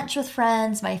to lunch with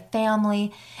friends, my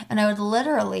family, and I would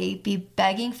literally be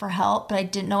begging for help, but I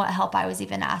didn't know what help I was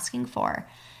even asking for.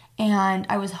 And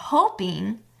I was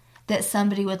hoping that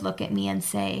somebody would look at me and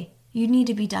say, you need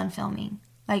to be done filming.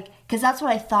 Because that's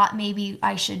what I thought maybe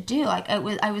I should do.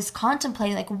 I was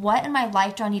contemplating, what in my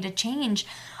life do I need to change?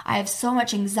 I have so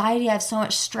much anxiety. I have so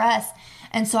much stress.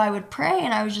 And so I would pray,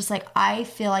 and I was just I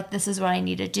feel like this is what I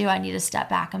need to do. I need to step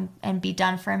back and be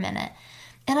done for a minute.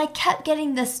 And I kept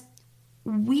getting this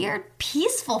weird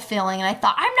peaceful feeling. And I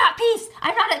thought, I'm not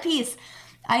at peace.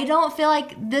 I don't feel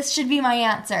like this should be my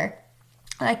answer.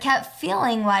 And I kept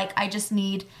feeling like I just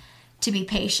need to be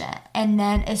patient. And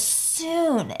then as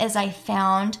soon as I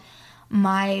found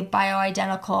my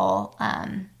bioidentical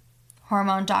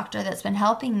hormone doctor that's been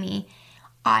helping me,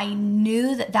 I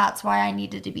knew that that's why I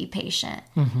needed to be patient.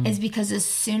 Mm-hmm. Is because as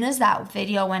soon as that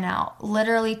video went out,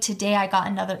 literally today I got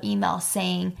another email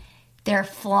saying they're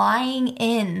flying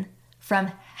in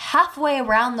from halfway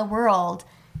around the world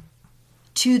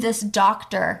to this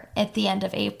doctor at the end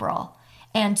of April.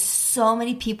 And so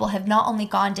many people have not only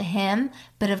gone to him,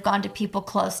 but have gone to people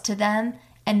close to them,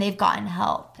 and they've gotten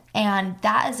help. And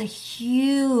that is a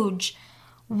huge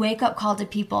wake-up call to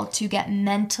people to get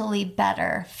mentally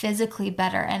better, physically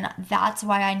better. And that's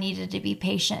why I needed to be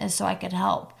patient, is so I could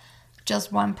help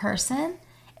just one person.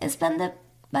 It's been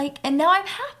and now I'm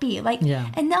happy.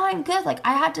 And now I'm good.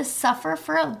 I had to suffer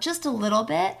for just a little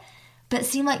bit, but it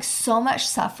seemed like so much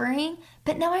suffering.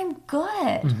 But now I'm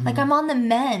good. Mm-hmm. I'm on the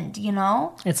mend,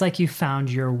 It's like you found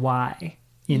your why,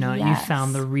 Yes. You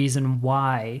found the reason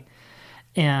why.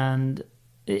 And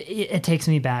it takes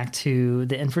me back to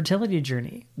the infertility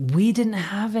journey. We didn't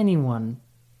have anyone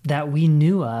that we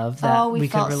knew of that we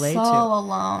could relate to. We felt so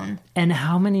alone. And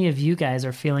how many of you guys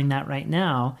are feeling that right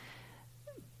now?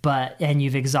 And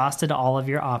you've exhausted all of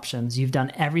your options. You've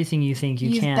done everything you think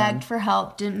you can. You've begged for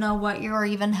help, didn't know what you were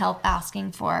even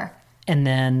asking for. And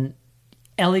then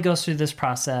Ellie goes through this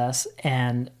process,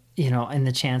 and, and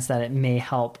the chance that it may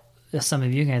help some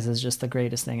of you guys is just the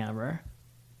greatest thing ever.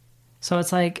 So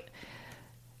it's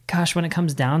gosh, when it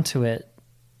comes down to it,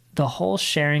 the whole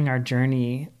sharing our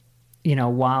journey,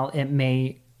 while it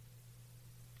may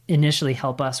initially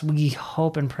help us, we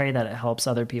hope and pray that it helps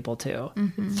other people too.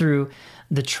 Mm-hmm. Through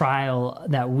the trial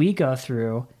that we go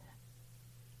through,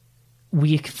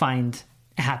 we find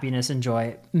happiness and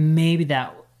joy. Maybe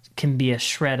that can be a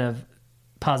shred of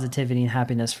positivity and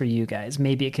happiness for you guys.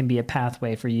 Maybe it can be a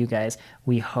pathway for you guys,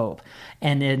 we hope.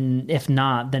 And if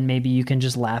not, then maybe you can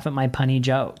just laugh at my punny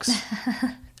jokes.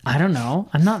 I don't know.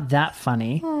 I'm not that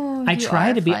funny. Oh, I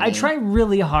try to be. I try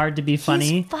really hard to be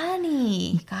funny. He's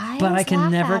funny, guys. But I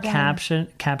can never capture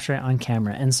it on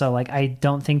camera. And so I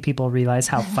don't think people realize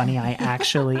how funny I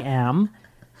actually am,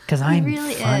 because I'm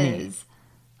really funny. Is.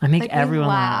 I make everyone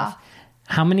laugh.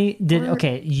 How many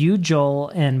okay, you, Joel,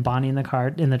 and Bonnie in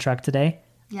the truck today.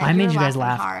 Yeah, I made you guys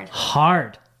laugh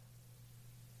hard.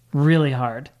 Really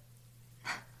hard.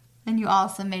 And you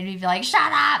also made me be like,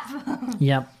 shut up.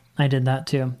 Yep, I did that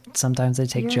too. Sometimes I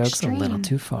take jokes extreme. a little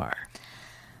too far.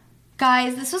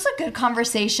 Guys, this was a good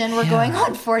conversation. We're going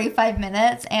on 45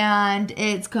 minutes and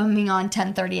it's coming on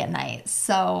 10:30 at night.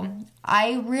 So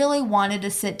I really wanted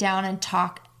to sit down and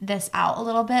talk this out a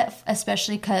little bit,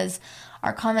 especially because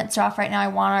our comments are off right now. I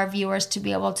want our viewers to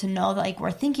be able to know that, like,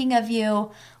 we're thinking of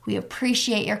you. We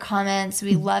appreciate your comments.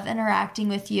 We love interacting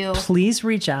with you. Please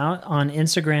reach out on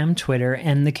Instagram, Twitter,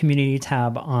 and the community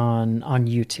tab on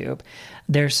YouTube.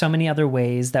 There's so many other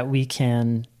ways that we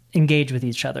can engage with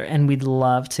each other, and we'd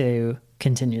love to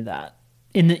continue that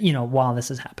while this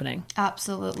is happening.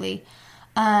 Absolutely.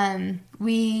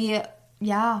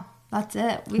 That's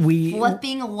it. We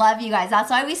flipping love you guys.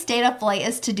 That's why we stayed up late,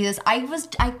 is to do this. I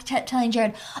kept telling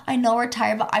Jared, I know we're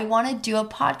tired, but I want to do a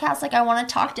podcast. Like, I want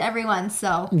to talk to everyone.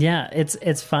 So yeah,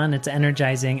 it's fun. It's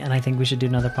energizing. And I think we should do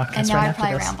another podcast and now right I after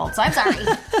probably this. rambled. So I'm sorry.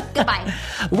 Goodbye.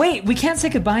 Wait, we can't say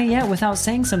goodbye yet without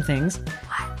saying some things.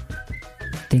 What?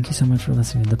 Thank you so much for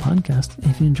listening to the podcast.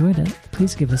 If you enjoyed it,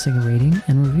 please give us a rating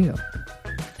and review.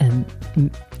 And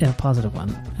a positive one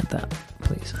at that,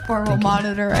 please. Or we'll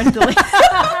monitor and delete.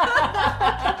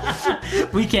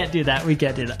 We can't do that.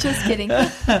 Just kidding.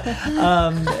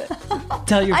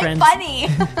 Tell your friends. I'm funny.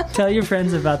 Tell your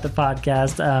friends about the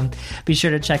podcast. Be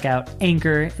sure to check out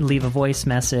Anchor, leave a voice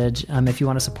message. If you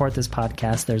want to support this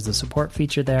podcast, there's the support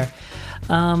feature there.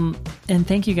 And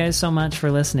thank you guys so much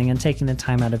for listening and taking the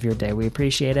time out of your day. We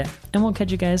appreciate it. And we'll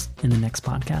catch you guys in the next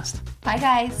podcast. Bye,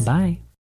 guys. Bye.